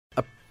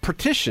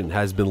petition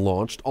has been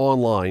launched,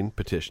 online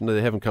petition.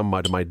 They haven't come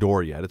to my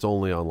door yet. It's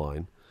only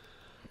online.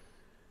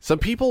 Some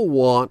people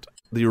want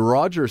the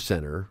Rogers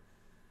Centre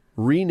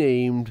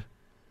renamed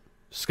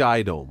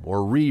Skydome,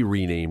 or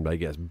renamed, I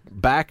guess,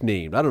 back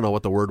named. I don't know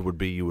what the word would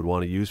be you would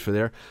want to use for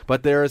there,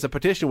 but there is a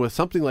petition with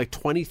something like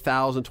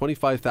 20,000,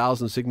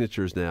 25,000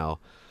 signatures now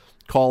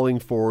calling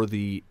for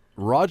the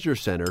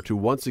Rogers Centre to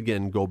once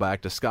again go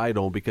back to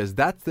Skydome, because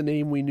that's the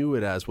name we knew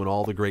it as when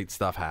all the great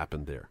stuff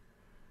happened there.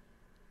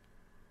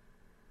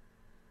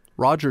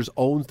 Rogers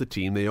owns the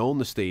team, they own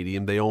the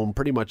stadium, they own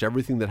pretty much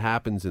everything that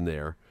happens in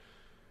there.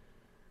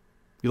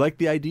 You like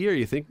the idea, or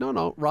you think,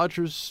 no,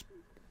 Rogers...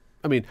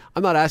 I mean,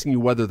 I'm not asking you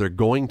whether they're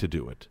going to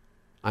do it.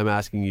 I'm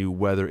asking you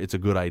whether it's a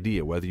good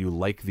idea, whether you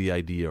like the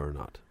idea or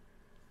not.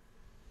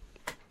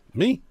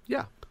 Me?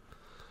 Yeah.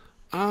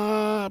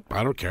 I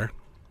don't care.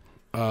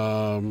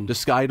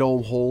 Does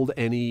Skydome hold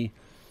any...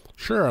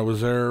 Sure, I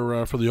was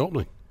there for the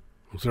opening.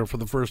 I was there for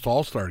the first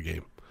All-Star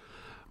game.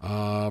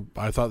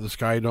 I thought the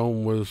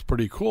Skydome was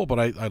pretty cool, but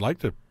I like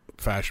to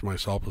fashion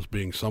myself as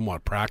being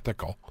somewhat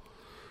practical.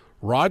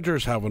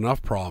 Rogers have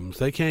enough problems.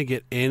 They can't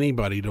get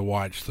anybody to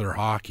watch their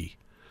hockey.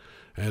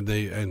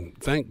 And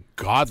thank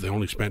God they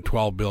only spent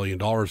 $12 billion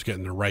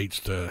getting the rights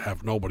to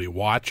have nobody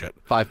watch it.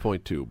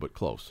 5.2, but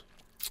close.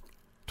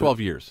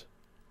 12 years.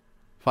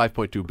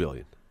 5.2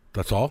 billion.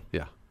 That's all?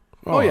 Yeah.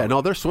 Oh yeah,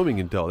 no, they're swimming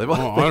in dough.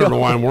 I don't know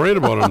why I'm worried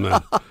about them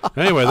then.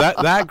 Anyway,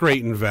 that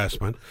great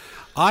investment.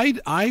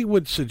 I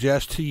would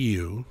suggest to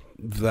you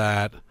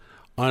that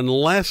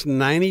unless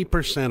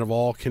 90% of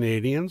all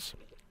Canadians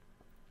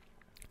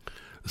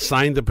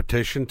signed the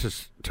petition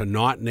to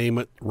not name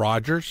it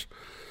Rogers,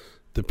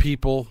 the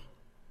people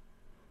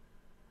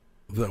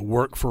that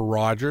work for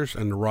Rogers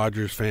and the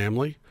Rogers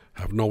family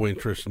have no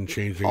interest in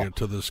changing it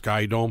to the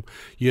Skydome.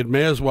 You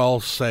may as well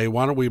say,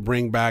 why don't we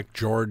bring back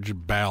George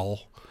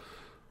Bell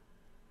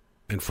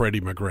and Freddie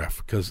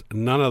McGriff, because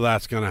none of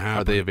that's going to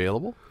happen. Are they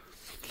available?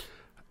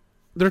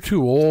 They're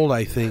too old,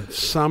 I think,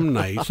 some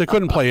nights. They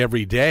couldn't play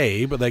every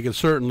day, but they could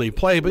certainly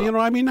play. But,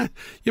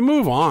 you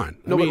move on.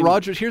 No, but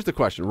Rogers, here's the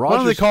question. Why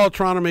do they call it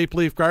Toronto Maple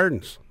Leaf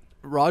Gardens?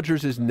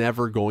 Rogers is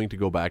never going to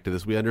go back to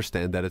this. We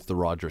understand that it's the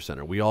Rogers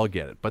Centre. We all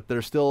get it. But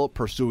they're still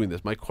pursuing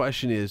this. My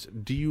question is,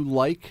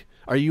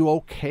 are you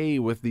okay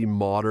with the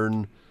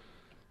modern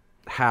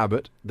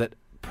habit that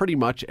pretty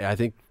much, I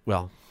think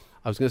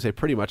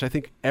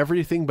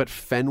everything but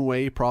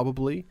Fenway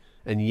probably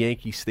and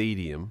Yankee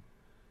Stadium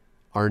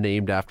are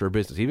named after a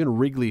business. Even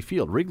Wrigley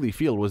Field. Wrigley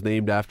Field was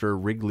named after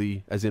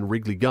Wrigley, as in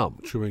Wrigley gum.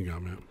 Chewing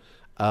gum, yeah.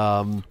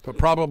 But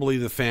probably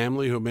the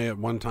family who may at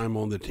one time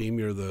own the team.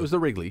 It was the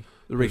Wrigleys.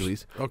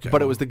 Okay,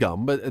 but it was the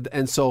gum.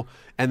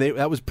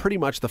 That was pretty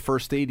much the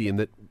first stadium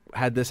that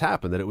had this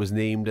happen. That it was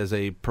named as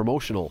a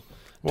promotional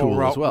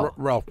tool as well.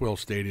 Ralph Will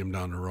Stadium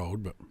down the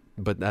road,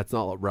 but that's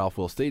not Ralph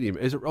Will Stadium.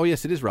 Is it? Oh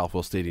yes, it is Ralph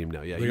Will Stadium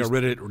now. Yeah, they got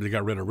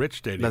rid of Rich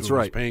Stadium. That's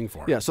right. Was paying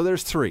for it. Yeah, so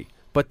there's three.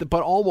 But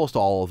almost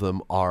all of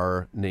them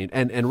are named.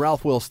 And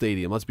Ralph Will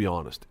Stadium, let's be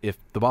honest, if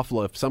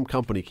some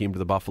company came to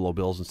the Buffalo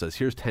Bills and says,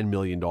 here's $10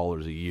 million a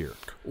year,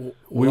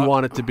 we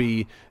want it to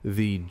be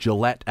the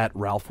Gillette at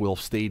Ralph Will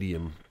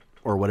Stadium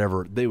or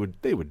whatever, they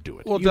would do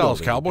it. Well, Dallas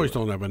Cowboys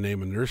don't have a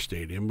name in their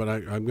stadium, but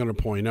I'm going to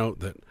point out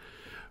that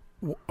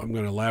I'm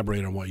going to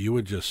elaborate on what you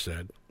had just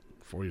said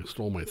before you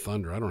stole my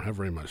thunder. I don't have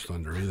very much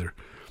thunder either.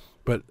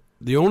 But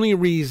the only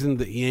reason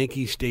that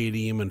Yankee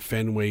Stadium and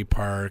Fenway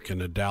Park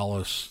and the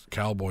Dallas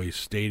Cowboys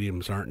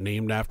stadiums aren't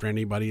named after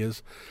anybody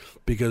is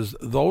because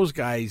those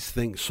guys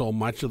think so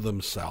much of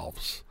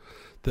themselves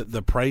that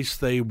the price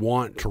they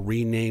want to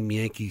rename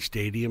Yankee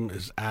Stadium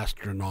is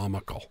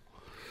astronomical.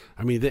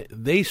 I mean,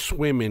 they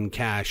swim in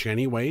cash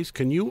anyways.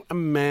 Can you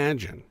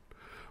imagine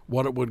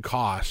what it would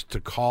cost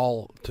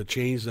to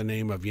change the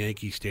name of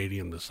Yankee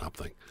Stadium to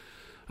something?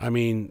 I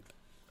mean,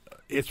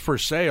 it's for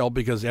sale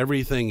because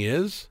everything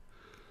is.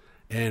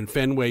 And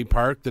Fenway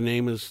Park, the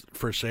name is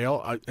for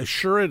sale,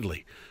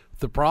 assuredly.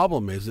 The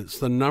problem is it's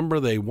the number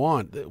they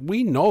want.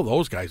 We know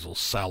those guys will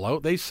sell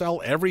out. They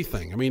sell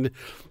everything. I mean,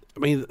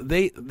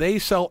 they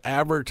sell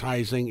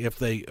advertising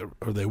they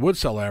would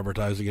sell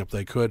advertising if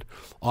they could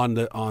on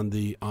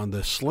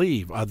the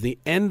sleeve, on the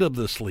end of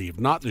the sleeve,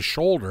 not the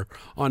shoulder,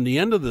 on the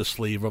end of the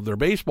sleeve of their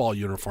baseball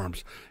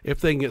uniforms,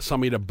 if they can get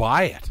somebody to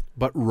buy it.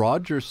 But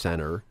Rogers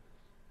Centre,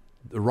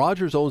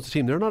 Rogers owns the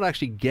team. They're not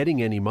actually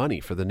getting any money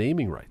for the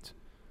naming rights.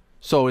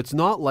 So it's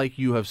not like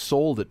you have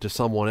sold it to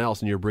someone else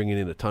and you're bringing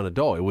in a ton of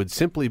dough. It would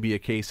simply be a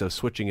case of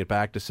switching it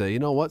back to say, you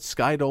know what,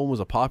 Skydome was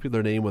a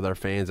popular name with our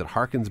fans. It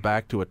harkens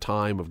back to a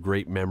time of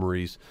great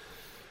memories.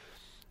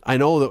 I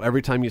know that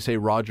every time you say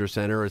Rogers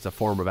Centre, it's a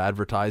form of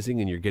advertising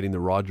and you're getting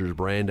the Rogers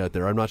brand out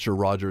there. I'm not sure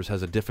Rogers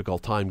has a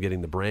difficult time getting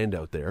the brand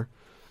out there.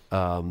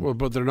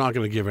 But they're not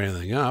going to give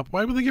anything up.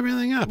 Why would they give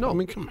anything up? No, I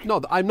mean, come on.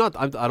 No, I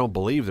don't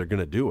believe they're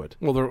going to do it.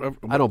 Well,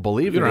 I don't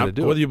believe they're going to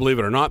do it. Whether you believe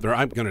it or not,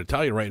 I'm going to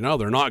tell you right now,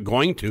 they're not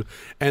going to.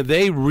 And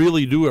they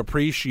really do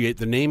appreciate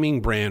the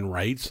naming brand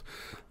rights.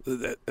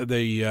 The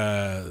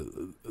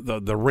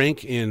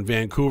rink in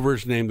Vancouver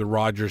is named the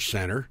Rogers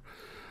Centre.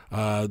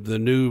 The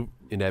new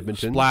in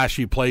Edmonton.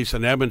 Splashy place,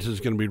 and Edmonton's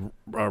going to be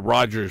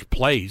Rogers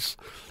Place.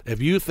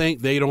 If you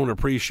think they don't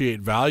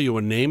appreciate value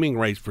in naming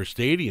rights for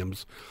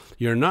stadiums,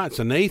 you're nuts.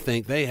 And they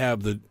think they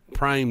have the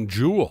prime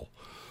jewel.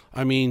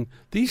 I mean,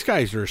 these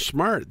guys are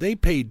smart. They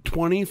paid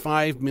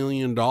 $25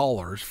 million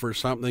for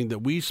something that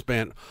we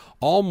spent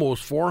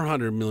almost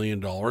 $400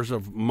 million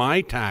of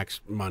my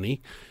tax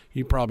money.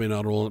 You probably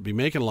not won't be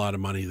making a lot of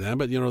money then,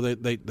 but,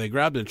 they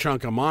grabbed a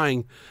chunk of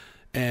mine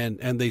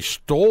and they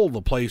stole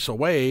the place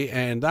away,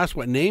 and that's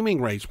what naming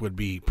rights would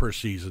be per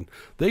season.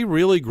 They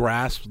really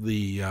grasp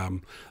the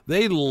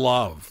they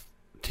love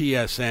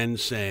TSN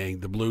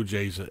saying the Blue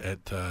Jays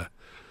at the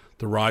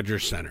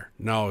Rogers Center.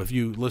 Now, if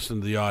you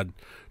listen to the odd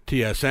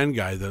TSN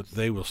guy, that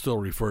they will still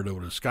refer to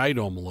it as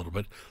Skydome a little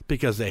bit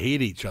because they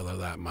hate each other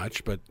that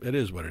much, but it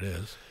is what it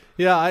is.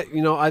 Yeah,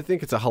 I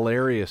think it's a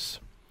hilarious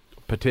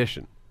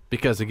petition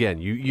because, again,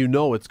 you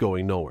know it's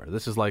going nowhere.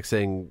 This is like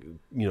saying,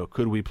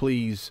 could we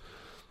please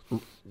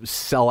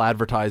sell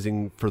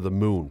advertising for the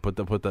moon,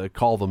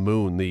 call the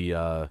moon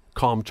the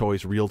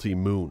ComChoice Realty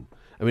Moon.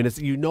 I mean,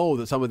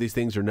 that some of these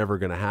things are never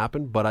going to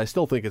happen, but I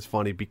still think it's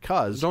funny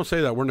because... Don't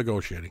say that. We're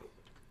negotiating.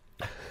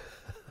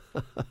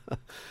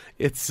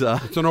 It's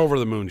an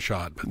over-the-moon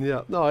shot. But.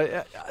 Yeah.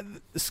 No,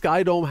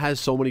 Skydome has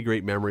so many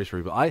great memories for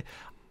people.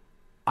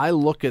 I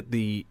look at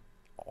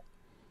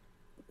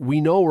we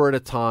know we're at a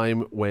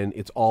time when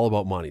it's all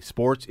about money.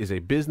 Sports is a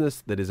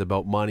business that is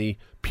about money,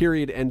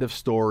 period, end of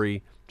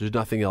story. There's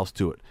nothing else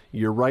to it.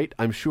 You're right.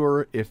 I'm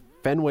sure if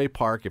Fenway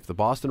Park, if the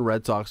Boston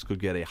Red Sox could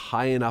get a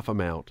high enough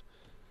amount,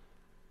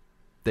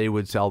 they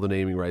would sell the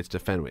naming rights to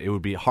Fenway. It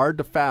would be hard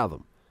to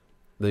fathom.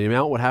 The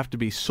amount would have to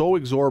be so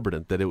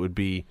exorbitant that it would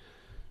be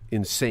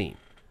insane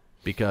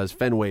because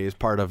Fenway is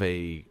part of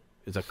is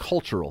a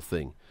cultural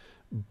thing.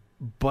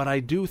 But I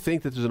do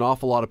think that there's an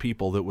awful lot of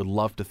people that would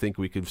love to think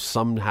we could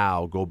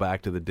somehow go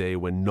back to the day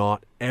when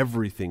not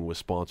everything was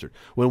sponsored.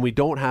 When we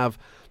don't have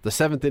the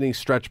seventh inning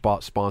stretch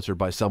bot sponsored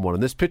by someone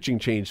and this pitching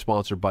change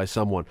sponsored by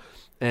someone.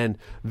 And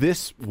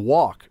this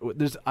walk,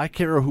 I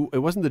can't remember who, it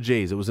wasn't the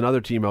Jays, it was another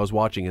team I was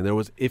watching.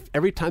 And if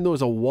every time there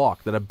was a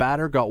walk that a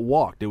batter got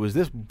walked, it was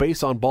this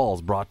base on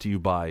balls brought to you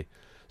by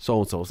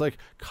so-and-so. It's like,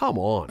 come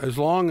on. As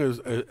long as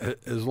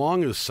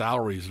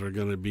salaries are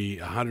going to be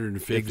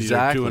 $150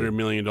 exactly. to $200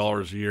 million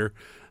a year,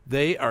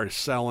 they are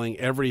selling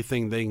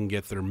everything they can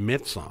get their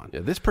mitts on.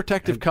 Yeah, this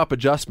protective cup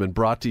adjustment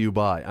brought to you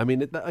by. I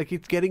mean, it's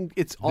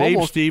almost...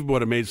 Dave Steve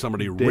would have made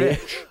somebody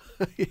rich.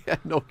 Yeah,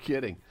 no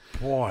kidding.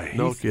 Boy,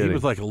 no kidding. He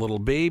was like a little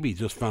baby,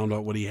 just found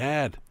out what he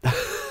had.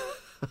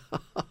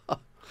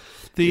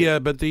 When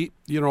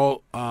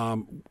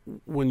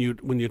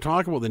you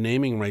talk about the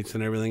naming rights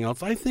and everything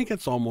else, I think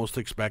it's almost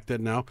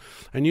expected now.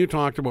 And you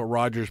talked about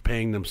Rogers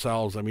paying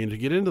themselves. I mean, to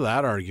get into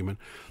that argument,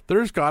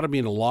 there's got to be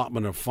an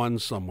allotment of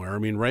funds somewhere. I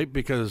mean, right?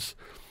 Because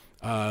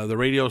the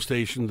radio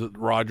station that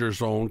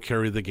Rogers own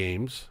carry the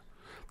games.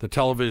 The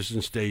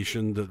television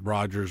station that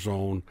Rogers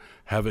own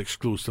have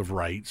exclusive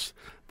rights.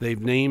 They've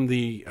named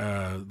the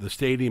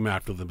stadium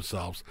after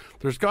themselves.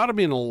 There's got to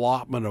be an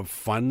allotment of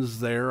funds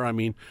there. I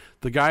mean,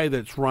 the guy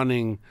that's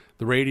running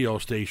the radio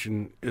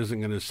station isn't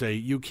going to say,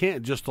 you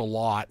can't just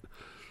allot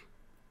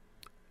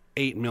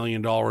 $8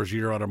 million a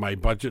year out of my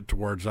budget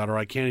towards that, or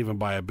I can't even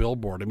buy a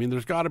billboard. I mean,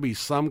 there's got to be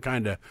some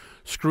kind of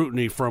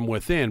scrutiny from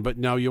within. But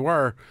now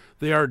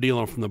they are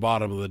dealing from the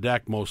bottom of the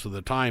deck most of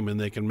the time, and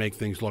they can make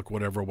things look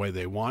whatever way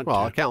they want.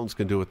 Well, accountants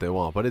can do what they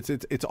want, but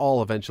it's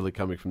all eventually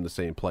coming from the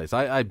same place.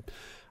 I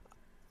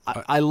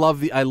love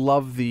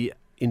the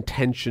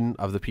intention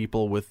of the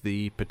people with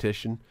the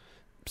petition.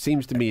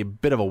 Seems to me a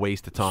bit of a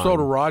waste of time. So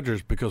do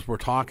Rogers, because we're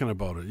talking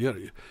about it. Yeah,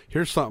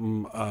 here's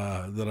something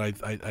that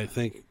I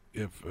think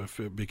if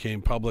it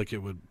became public, it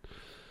would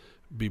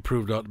be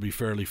proved out to be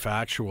fairly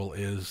factual,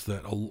 is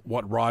that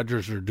what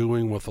Rogers are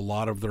doing with a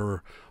lot of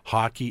their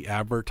hockey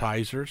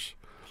advertisers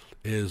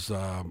is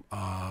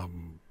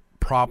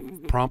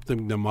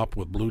prompting them up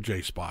with Blue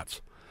Jay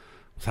spots.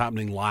 It's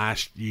happening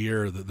last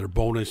year that they're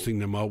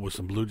bonusing them out with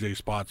some Blue Jay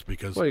spots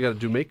because you got to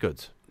do make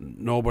goods.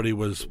 Nobody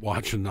was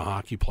watching the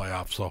hockey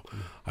playoffs, so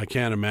I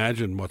can't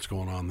imagine what's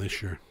going on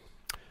this year.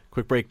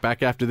 Quick break.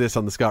 Back after this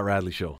on the Scott Radley Show.